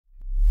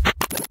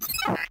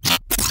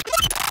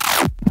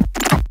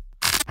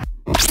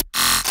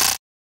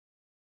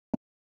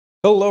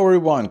Hello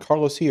everyone,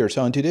 Carlos here.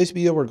 So in today's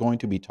video, we're going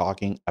to be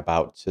talking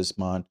about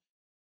Sysmon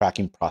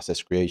tracking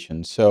process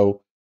creation.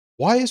 So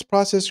why is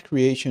process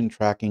creation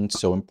tracking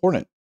so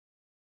important?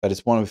 That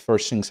is one of the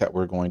first things that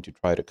we're going to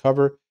try to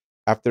cover.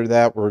 After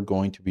that, we're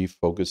going to be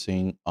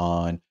focusing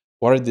on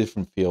what are the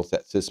different fields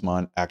that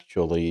Sysmon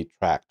actually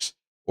tracks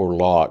or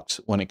logs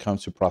when it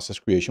comes to process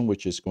creation,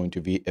 which is going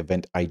to be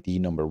event ID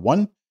number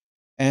 1.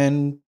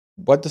 And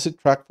what does it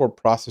track for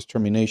process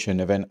termination,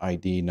 event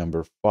ID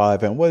number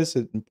 5? And what is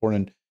it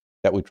important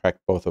that we track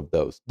both of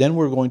those? Then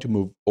we're going to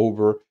move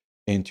over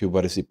into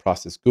what is the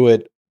process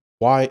GUID?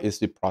 Why is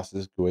the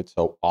process GUID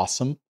so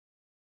awesome?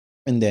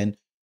 And then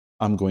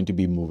I'm going to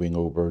be moving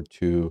over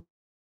to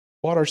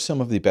what are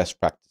some of the best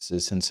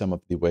practices and some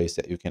of the ways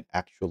that you can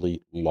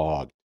actually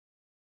log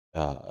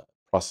uh,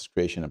 process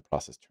creation and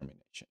process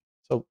termination.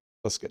 So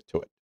let's get to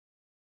it.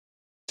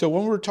 So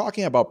when we're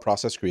talking about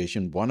process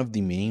creation, one of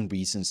the main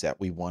reasons that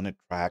we want to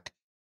track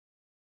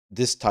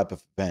this type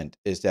of event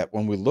is that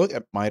when we look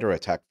at MITRE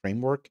ATT&CK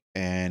framework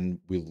and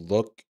we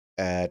look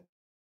at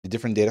the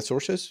different data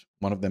sources,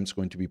 one of them is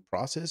going to be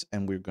process,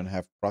 and we're going to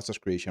have process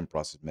creation,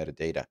 process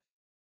metadata.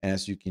 And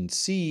as you can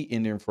see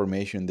in the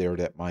information there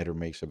that MITRE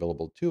makes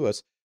available to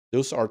us,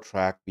 those are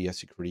tracked via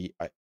security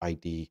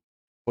ID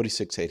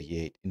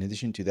 4688. In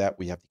addition to that,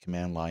 we have the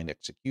command line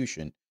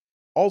execution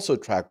also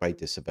tracked by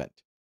this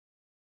event.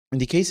 In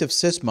the case of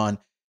Sysmon,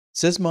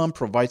 Sysmon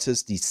provides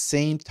us the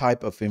same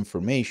type of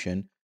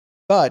information,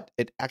 but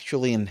it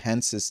actually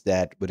enhances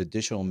that with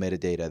additional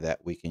metadata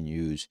that we can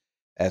use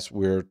as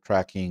we're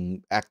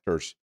tracking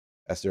actors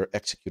as they're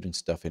executing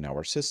stuff in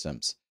our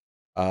systems.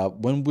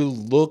 When we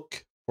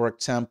look, for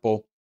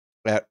example,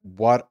 at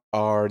what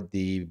are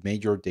the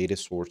major data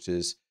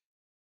sources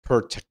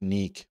per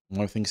technique,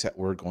 one of the things that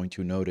we're going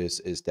to notice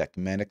is that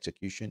command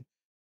execution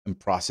and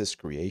process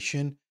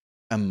creation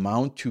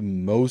amount to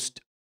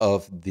most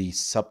of the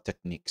sub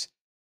techniques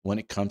when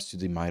it comes to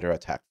the MITRE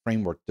ATT&CK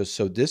framework.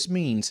 So this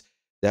means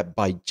that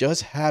by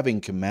just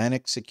having command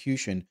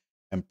execution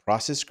and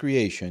process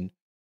creation,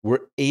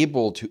 we're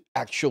able to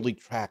actually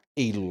track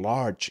a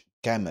large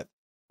gamut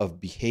of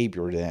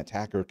behavior that an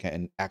attacker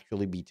can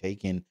actually be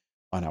taken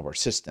on our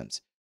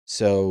systems.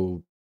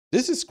 So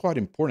this is quite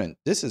important.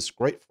 This is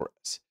great for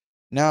us.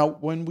 Now,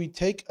 when we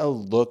take a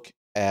look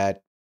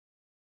at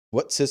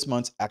what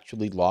Sysmon's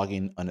actually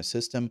logging on a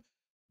system,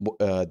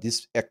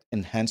 this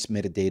enhanced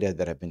metadata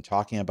that I've been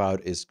talking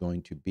about is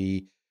going to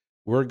be,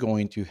 we're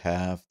going to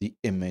have the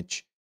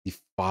image, the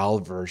file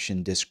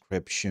version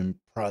description,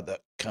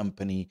 product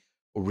company,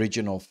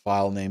 original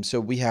file name. So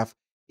we have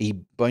a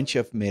bunch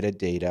of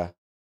metadata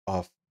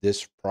of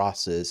this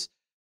process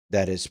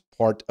that is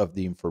part of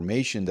the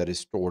information that is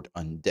stored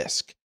on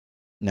disk.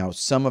 Now,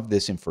 some of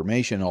this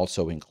information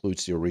also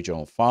includes the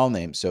original file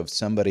name. So if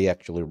somebody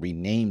actually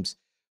renames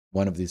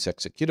one of these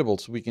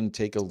executables, we can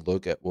take a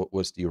look at what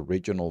was the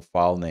original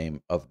file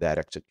name of that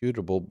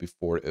executable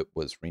before it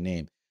was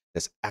renamed.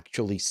 That's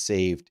actually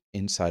saved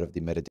inside of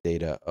the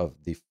metadata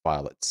of the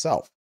file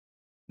itself.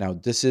 Now,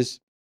 this is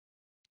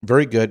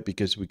very good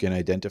because we can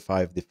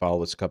identify if the file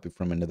was copied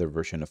from another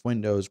version of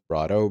Windows,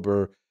 brought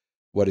over,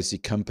 what is the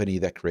company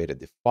that created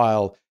the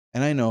file.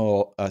 And I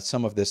know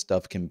some of this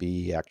stuff can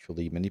be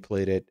actually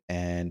manipulated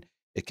and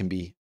it can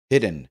be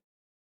hidden.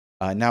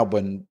 Now,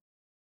 when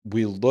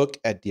we look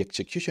at the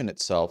execution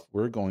itself,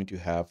 we're going to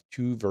have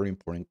two very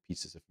important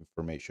pieces of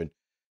information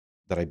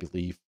that I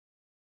believe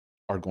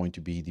are going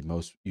to be the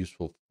most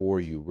useful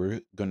for you.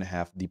 We're going to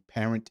have the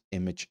parent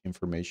image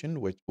information,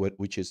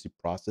 which is the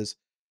process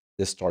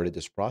that started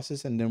this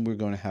process, and then we're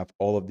going to have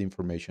all of the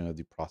information of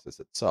the process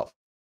itself.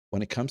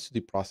 When it comes to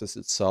the process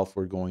itself,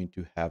 we're going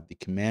to have the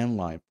command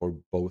line for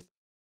both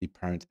the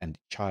parent and the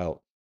child.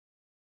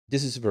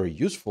 This is very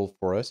useful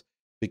for us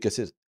because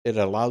it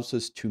allows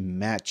us to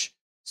match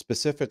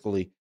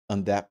specifically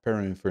on that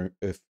parent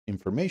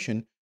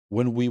information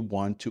when we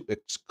want to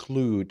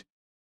exclude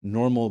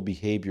normal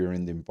behavior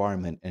in the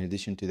environment. In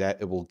addition to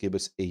that, it will give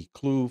us a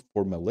clue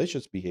for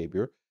malicious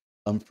behavior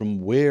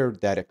from where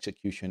that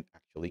execution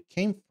actually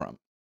came from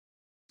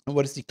and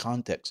what is the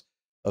context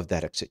of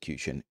that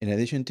execution. In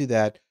addition to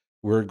that,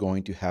 we're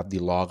going to have the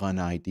logon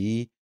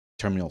ID,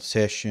 terminal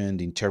session,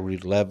 the integrity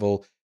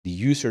level, the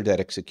user that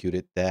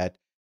executed that.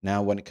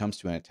 Now, when it comes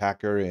to an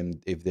attacker,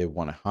 and if they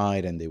want to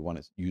hide and they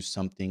want to use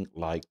something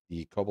like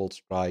the Cobalt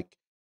Strike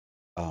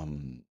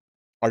um,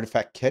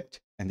 artifact kit,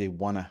 and they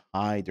want to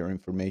hide their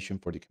information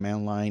for the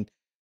command line,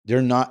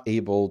 they're not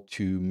able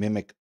to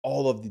mimic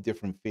all of the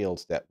different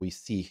fields that we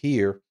see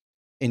here.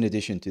 In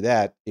addition to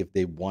that, if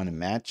they want to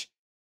match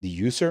the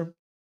user,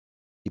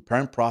 the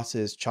parent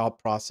process, child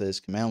process,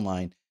 command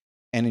line,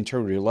 and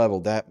integrity level,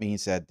 that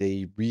means that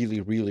they really,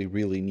 really,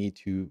 really need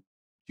to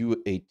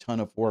do a ton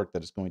of work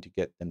that is going to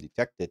get them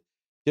detected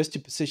just to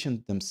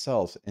position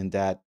themselves in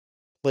that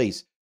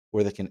place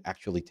where they can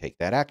actually take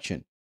that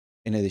action.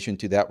 In addition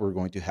to that, we're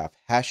going to have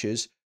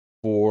hashes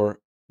for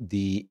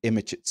the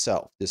image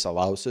itself. This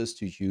allows us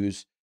to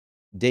use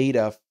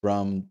data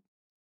from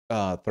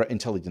threat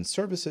intelligence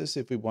services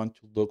if we want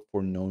to look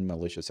for known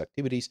malicious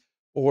activities,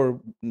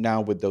 Or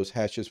now with those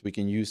hashes, we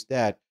can use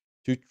that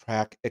to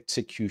track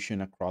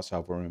execution across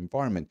our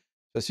environment.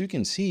 So as you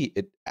can see,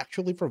 it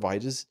actually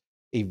provides us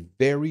a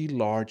very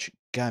large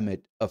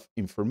gamut of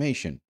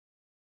information.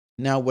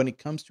 Now, when it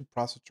comes to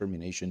process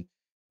termination,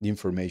 the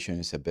information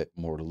is a bit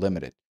more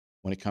limited.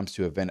 When it comes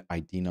to event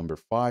ID number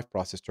 5,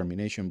 process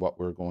termination, what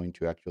we're going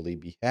to actually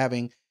be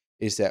having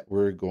is that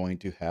we're going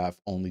to have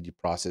only the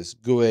process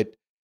GUID,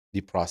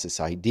 the process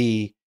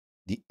ID,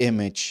 the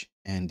image,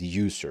 and the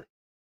user.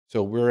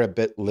 So we're a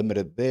bit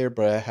limited there,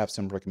 but I have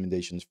some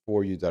recommendations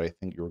for you that I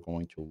think you're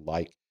going to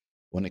like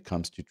when it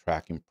comes to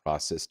tracking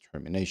process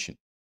termination.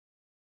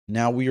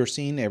 Now we are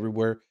seeing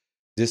everywhere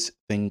this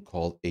thing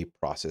called a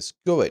process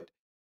GUID.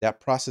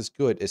 That process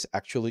GUID is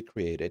actually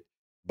created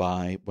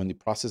by when the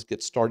process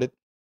gets started.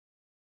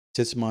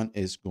 Sysmon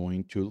is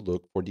going to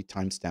look for the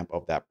timestamp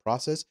of that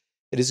process.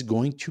 It is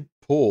going to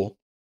pull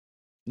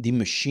the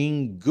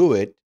machine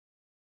GUID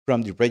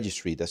from the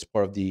registry. That's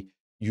part of the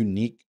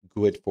unique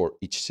GUID for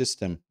each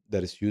system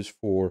that is used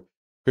for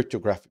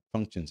cryptographic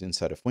functions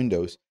inside of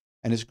Windows,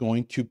 and is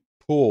going to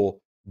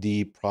pull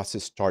the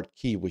process start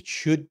key, which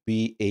should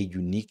be a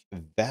unique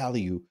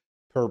value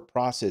per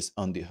process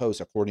on the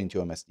host according to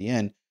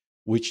MSDN,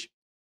 which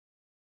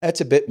adds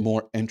a bit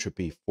more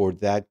entropy for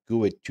that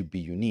GUID to be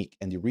unique.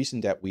 And the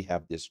reason that we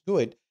have this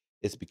GUID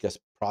is because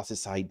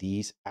process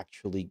IDs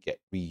actually get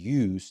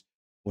reused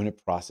when a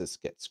process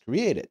gets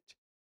created.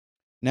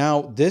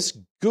 Now, this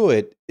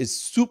GUID is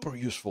super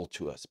useful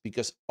to us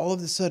because all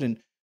of a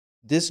sudden,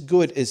 this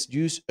GUID is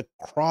used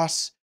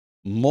across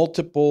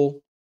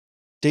multiple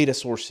data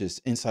sources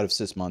inside of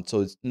Sysmon.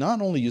 So it's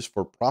not only used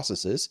for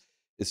processes,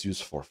 it's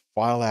used for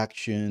file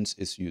actions,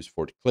 it's used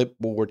for the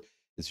clipboard,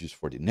 it's used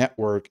for the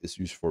network, it's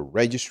used for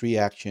registry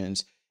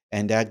actions,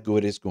 and that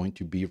GUID is going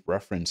to be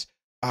referenced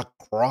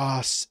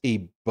across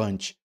a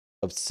bunch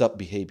of sub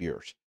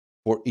behaviors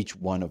for each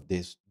one of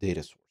these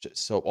data sources.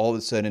 So all of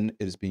a sudden,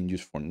 it is being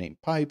used for name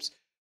pipes,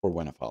 for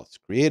when a file is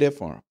created,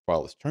 for a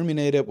file is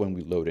terminated, when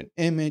we load an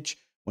image,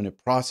 when a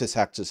process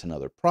accesses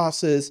another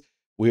process.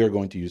 We are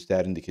going to use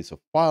that in the case of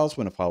files.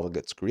 When a file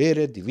gets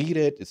created,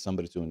 deleted, if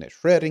somebody's doing that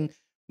shredding,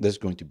 that's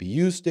going to be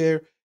used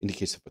there. In the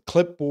case of a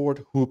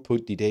clipboard, who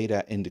put the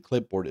data in the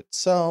clipboard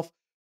itself.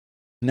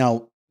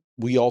 Now,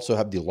 we also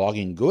have the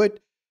LogonGUID,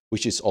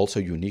 which is also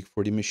unique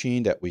for the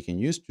machine that we can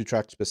use to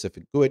track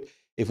specific GUID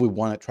if we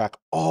want to track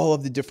all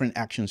of the different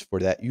actions for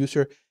that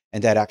user.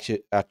 And that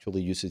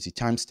actually uses the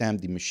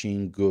timestamp, the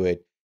machine GUID,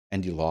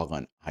 and the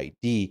logon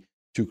ID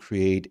to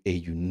create a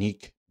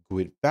unique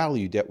GUID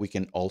value that we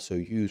can also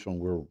use when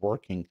we're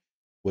working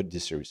with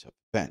this series of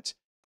events.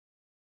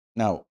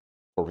 Now,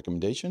 for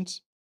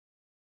recommendations,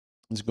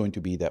 it's going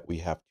to be that we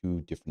have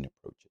two different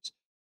approaches.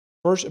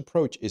 First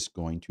approach is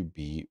going to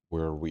be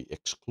where we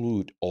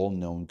exclude all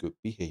known good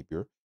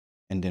behavior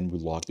and then we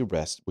log the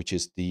rest, which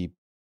is in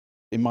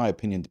my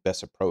opinion, the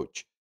best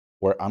approach,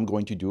 where I'm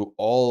going to do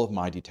all of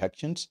my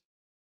detections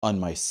on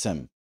my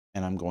SIM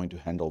and I'm going to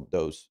handle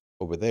those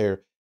over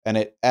there. And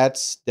it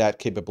adds that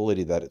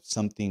capability that if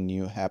something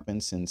new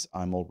happens, since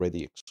I'm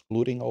already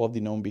excluding all of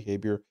the known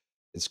behavior,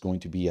 it's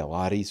going to be a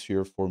lot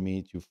easier for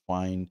me to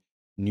find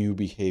new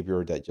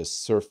behavior that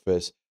just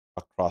surface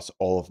across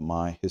all of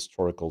my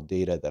historical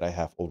data that I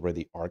have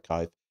already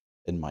archived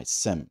in my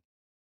SIM.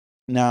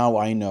 Now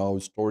I know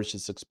storage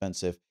is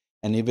expensive.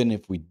 And even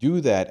if we do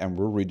that and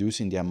we're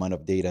reducing the amount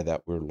of data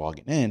that we're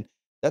logging in,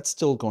 that's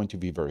still going to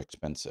be very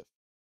expensive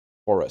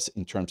for us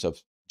in terms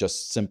of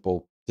just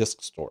simple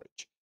disk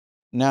storage.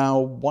 Now,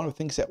 one of the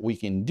things that we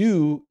can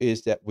do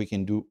is that we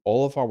can do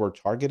all of our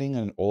targeting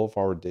and all of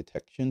our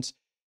detections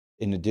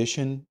in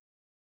addition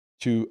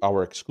to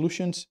our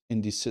exclusions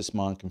in the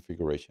Sysmon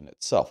configuration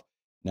itself.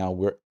 Now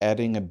we're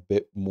adding a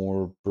bit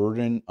more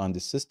burden on the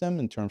system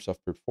in terms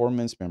of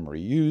performance, memory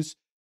use,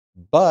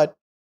 but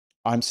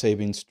I'm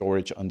saving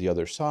storage on the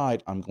other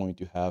side. I'm going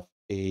to have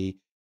a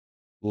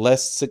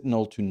less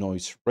signal to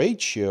noise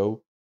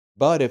ratio,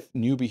 but if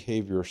new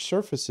behavior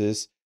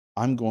surfaces,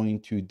 I'm going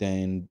to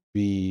then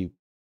be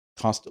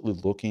constantly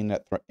looking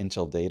at threat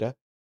intel data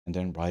and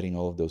then writing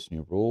all of those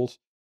new rules.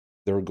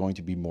 There are going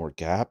to be more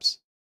gaps,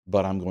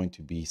 but I'm going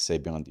to be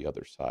saving on the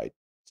other side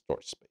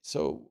storage space.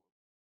 So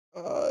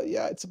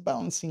yeah, it's a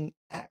balancing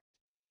act.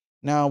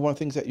 Now, one of the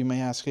things that you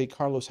may ask, hey,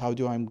 Carlos, how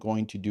do I'm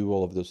going to do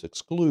all of those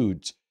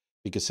excludes?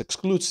 Because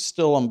excludes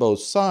still on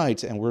both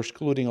sides, and we're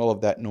excluding all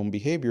of that known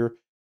behavior,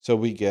 so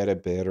we get a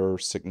better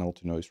signal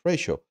to noise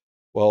ratio.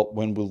 Well,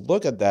 when we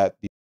look at that,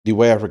 the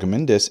way I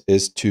recommend this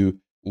is to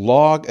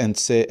log and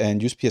say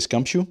and use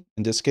pscomshoe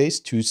in this case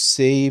to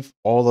save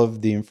all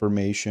of the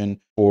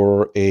information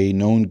for a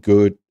known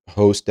good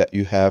host that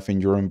you have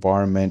in your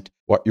environment.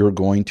 What you're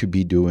going to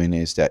be doing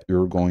is that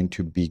you're going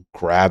to be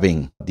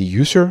grabbing the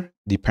user,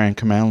 the parent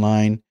command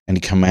line, and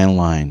the command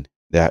line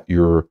that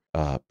your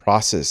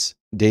process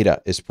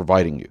data is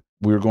providing you.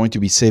 We're going to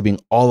be saving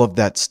all of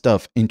that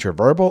stuff into a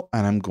variable,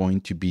 and I'm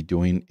going to be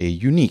doing a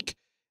unique.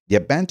 The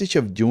advantage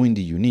of doing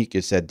the unique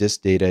is that this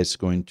data is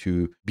going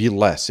to be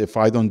less. If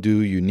I don't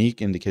do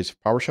unique in the case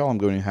of PowerShell, I'm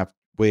going to have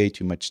way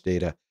too much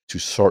data to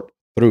sort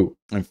through.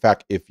 In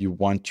fact, if you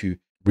want to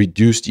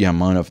reduce the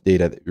amount of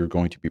data that you're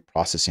going to be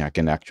processing, I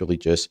can actually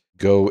just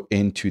go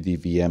into the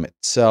VM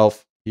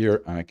itself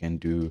here, and I can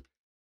do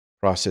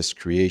process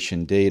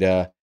creation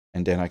data,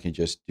 and then I can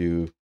just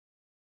do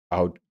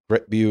out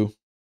grid view.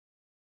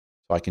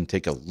 So I can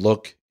take a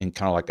look in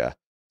kind of like a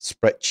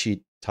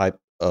spreadsheet type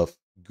of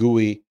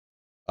GUI.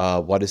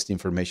 What is the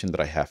information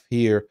that I have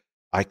here?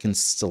 I can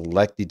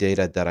select the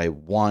data that I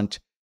want,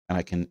 and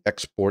I can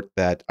export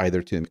that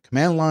either to the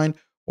command line,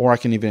 or I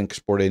can even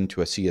export it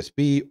into a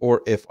CSV,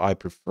 or if I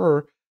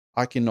prefer,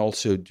 I can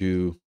also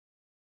do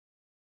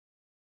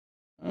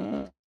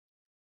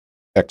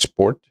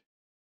export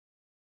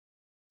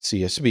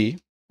CSV,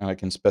 and I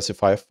can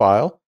specify a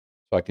file.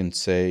 So I can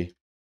say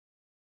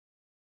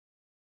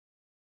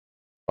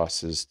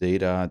process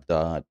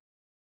data.csv,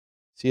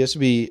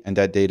 and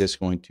that data is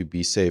going to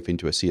be saved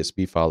into a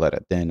CSV file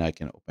that then I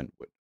can open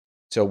with.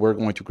 So we're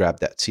going to grab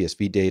that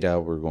CSV data,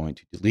 we're going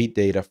to delete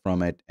data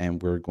from it,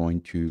 and we're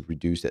going to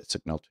reduce that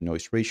signal to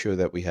noise ratio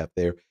that we have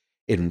there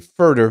even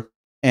further.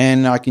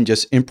 And I can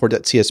just import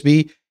that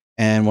CSV.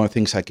 And one of the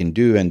things I can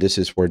do, and this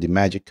is where the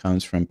magic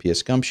comes from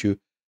PS Gumshoe,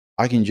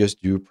 I can just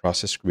do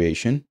process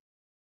creation,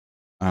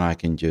 and I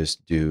can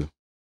just do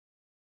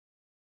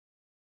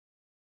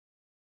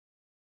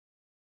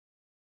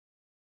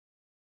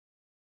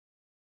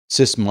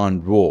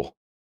Sysmon rule.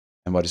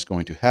 And what is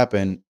going to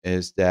happen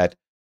is that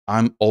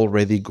I'm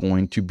already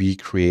going to be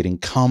creating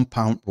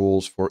compound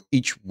rules for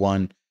each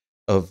one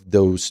of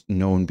those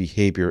known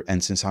behavior.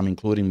 And since I'm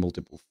including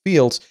multiple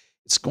fields,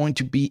 it's going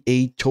to be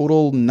a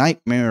total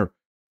nightmare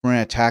for an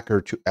attacker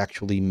to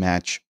actually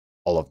match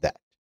all of that.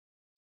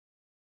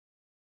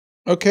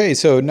 Okay,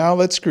 so now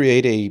let's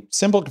create a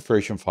simple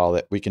configuration file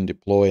that we can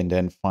deploy and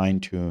then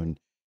fine tune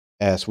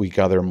as we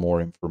gather more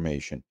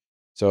information.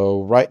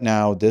 So right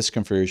now, this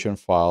configuration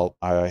file,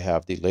 I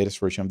have the latest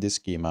version of this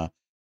schema,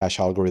 hash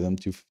algorithm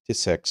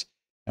 256.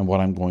 And what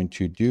I'm going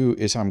to do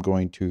is I'm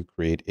going to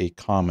create a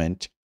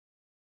comment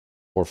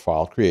for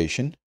file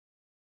creation.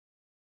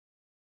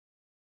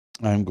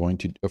 I'm going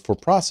to, for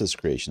process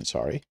creation,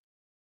 sorry,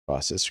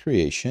 process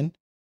creation.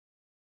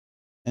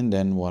 And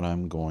then what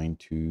I'm going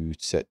to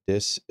set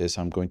this is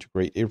I'm going to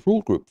create a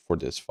rule group for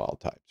this file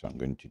type. So I'm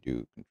going to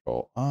do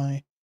Control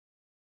I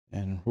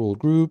and rule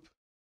group.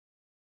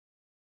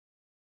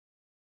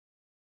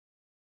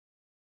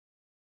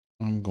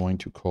 I'm going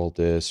to call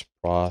this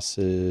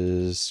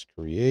process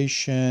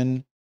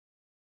creation.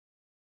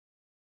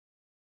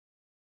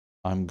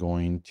 I'm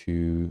going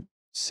to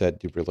set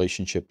the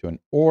relationship to an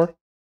OR.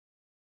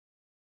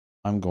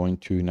 I'm going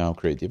to now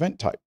create the event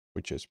type,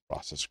 which is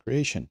process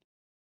creation.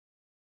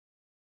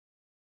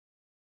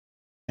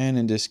 And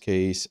in this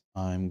case,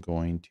 I'm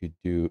going to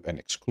do an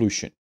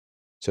exclusion.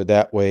 So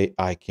that way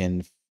I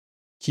can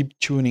keep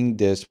tuning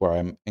this where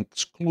I'm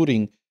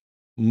excluding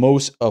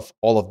most of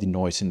all of the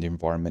noise in the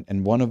environment.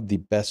 And one of the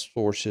best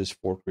sources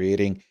for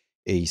creating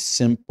a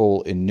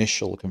simple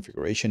initial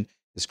configuration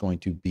is going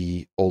to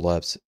be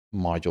Olaf's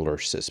modular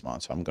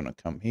Sysmon. So I'm going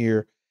to come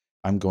here.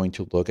 I'm going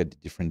to look at the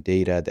different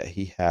data that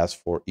he has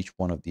for each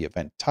one of the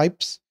event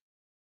types.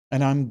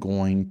 And I'm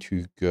going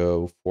to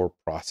go for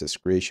process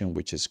creation,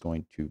 which is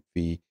going to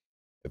be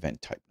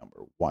event type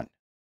number 1.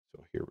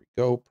 So here we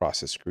go,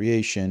 process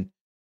creation.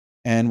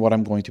 And what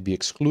I'm going to be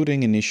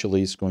excluding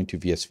initially is going to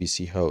be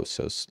SVC host.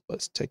 So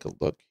let's take a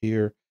look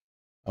here.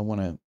 I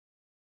want to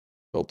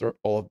filter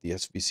all of the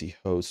SVC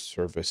host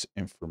service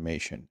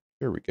information.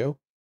 Here we go.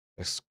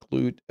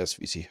 Exclude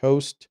SVC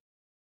host.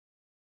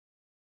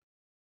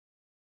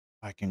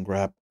 I can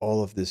grab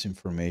all of this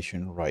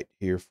information right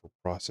here for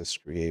process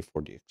create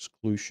for the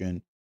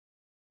exclusion.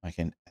 I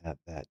can add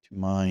that to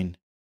mine.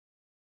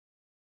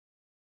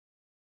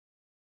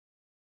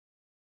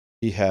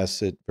 He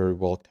has it very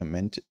well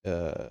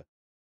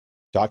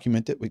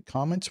documented with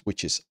comments,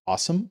 which is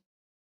awesome.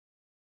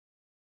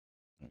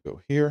 I'll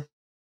go here.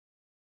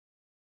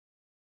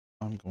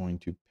 I'm going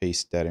to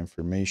paste that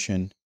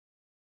information.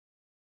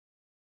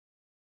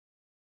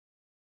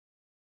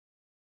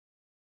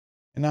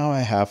 And now I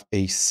have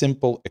a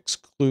simple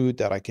exclude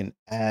that I can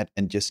add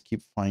and just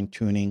keep fine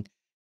tuning.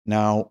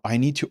 Now I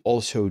need to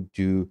also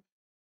do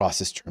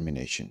process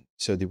termination.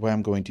 So the way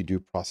I'm going to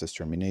do process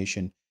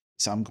termination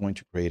is I'm going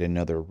to create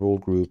another rule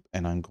group,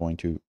 and I'm going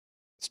to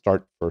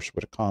start first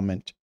with a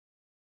comment.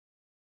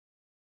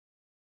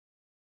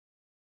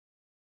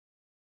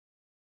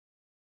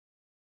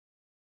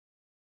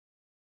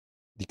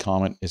 The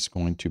comment is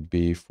going to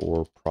be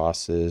for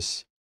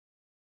process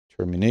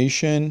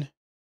termination.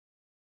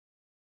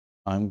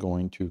 I'm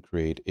going to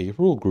create a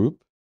rule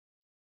group.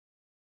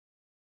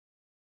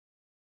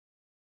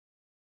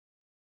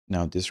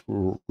 Now this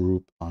rule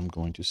group I'm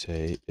going to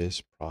say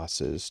is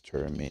process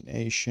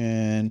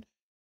termination.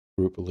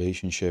 Group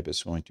relationship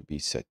is going to be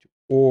set to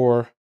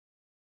OR.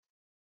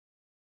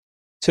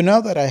 So now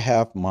that I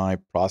have my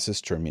process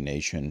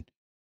termination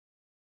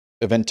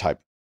event type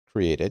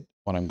created,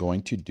 what I'm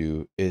going to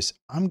do is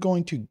I'm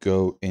going to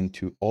go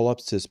into all of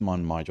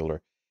Sysmon Modular,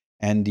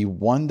 and the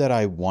one that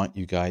I want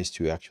you guys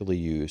to actually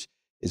use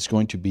is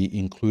going to be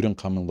include on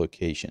common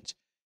locations.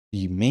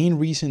 The main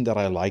reason that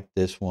I like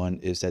this one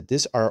is that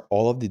these are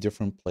all of the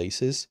different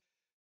places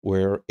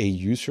where a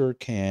user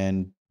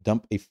can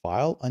dump a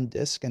file on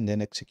disk and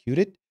then execute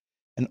it.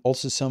 And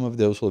also some of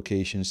those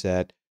locations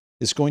that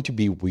it's going to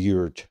be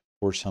weird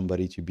for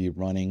somebody to be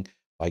running,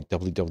 like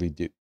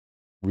www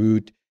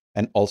root,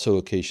 and also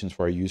locations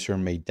where a user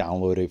may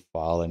download a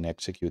file and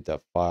execute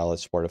that file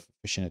as part of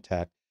a phishing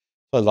attack.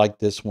 So I like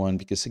this one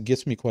because it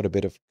gives me quite a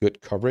bit of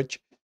good coverage.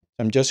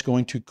 I'm just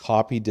going to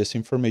copy this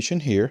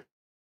information here.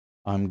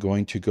 I'm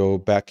going to go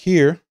back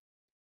here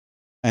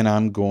and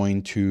I'm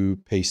going to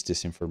paste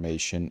this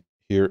information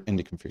here in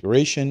the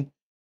configuration.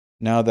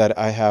 Now that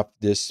I have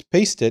this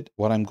pasted,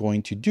 what I'm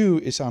going to do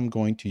is I'm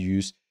going to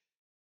use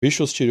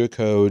Visual Studio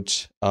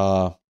Code's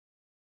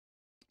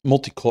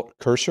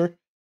multi-cursor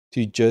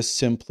to just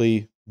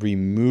simply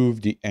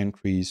remove the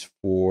entries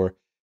for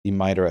the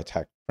MITRE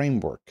ATT&CK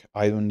framework.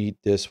 I don't need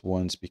this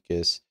ones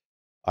because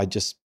I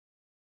just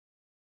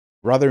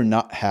rather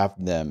not have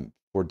them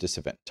for this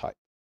event type.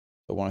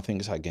 So one of the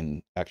things I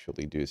can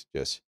actually do is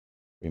just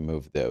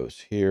remove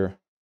those here.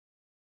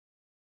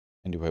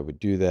 And the way I would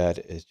do that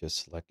is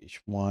just select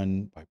each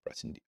one by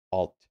pressing the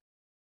Alt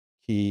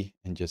key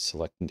and just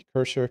selecting the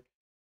cursor.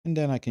 And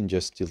then I can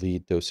just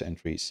delete those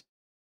entries.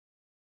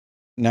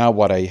 Now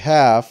what I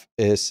have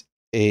is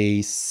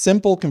a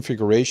simple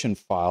configuration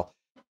file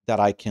that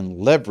I can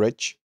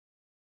leverage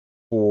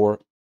for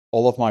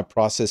all of my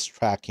process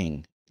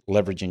tracking,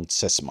 leveraging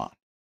Sysmon.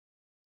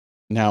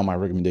 Now my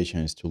recommendation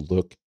is to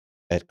look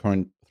at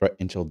current threat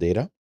intel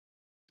data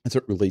as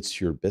it relates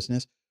to your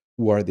business.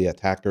 Who are the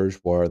attackers?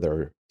 What are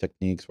their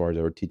techniques? What are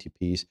their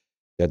TTPs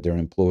that they're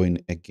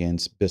employing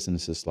against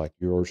businesses like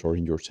yours or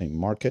in your same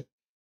market?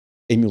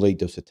 Emulate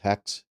those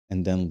attacks,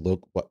 and then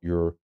look what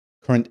your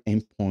current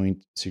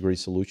endpoint security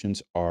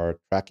solutions are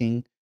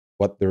tracking,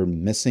 what they're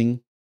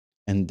missing,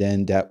 and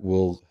then that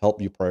will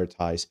help you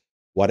prioritize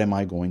what am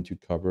I going to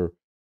cover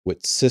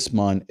with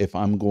Sysmon if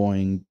I'm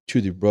going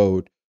to the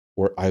road,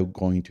 or I'm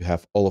going to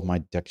have all of my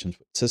detections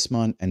with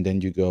Sysmon. And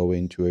then you go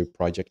into a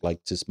project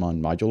like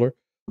Sysmon Modular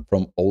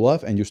from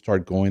Olaf and you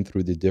start going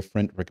through the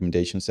different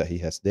recommendations that he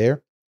has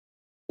there.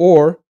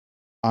 Or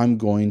I'm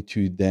going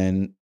to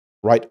then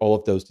write all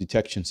of those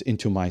detections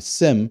into my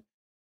SIM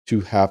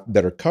to have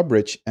better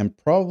coverage. And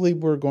probably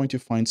we're going to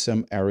find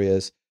some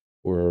areas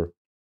where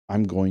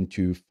I'm going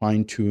to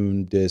fine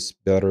tune this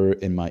better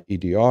in my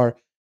EDR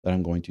that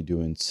I'm going to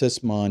do in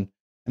Sysmon.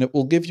 And it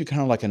will give you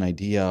kind of like an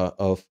idea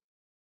of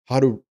how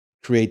to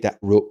create that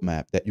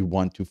roadmap that you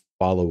want to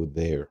follow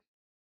there.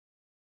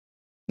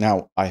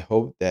 Now, I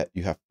hope that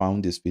you have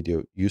found this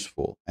video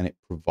useful and it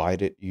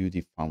provided you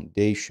the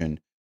foundation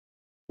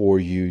for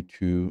you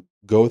to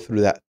go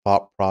through that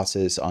thought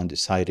process on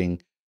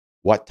deciding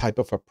what type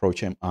of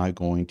approach am I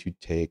going to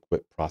take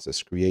with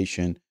process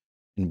creation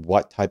and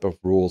what type of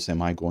rules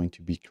am I going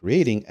to be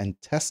creating and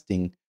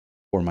testing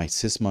for my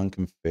Sysmon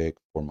config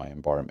for my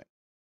environment.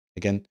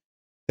 Again,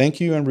 thank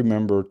you and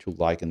remember to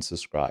like and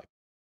subscribe.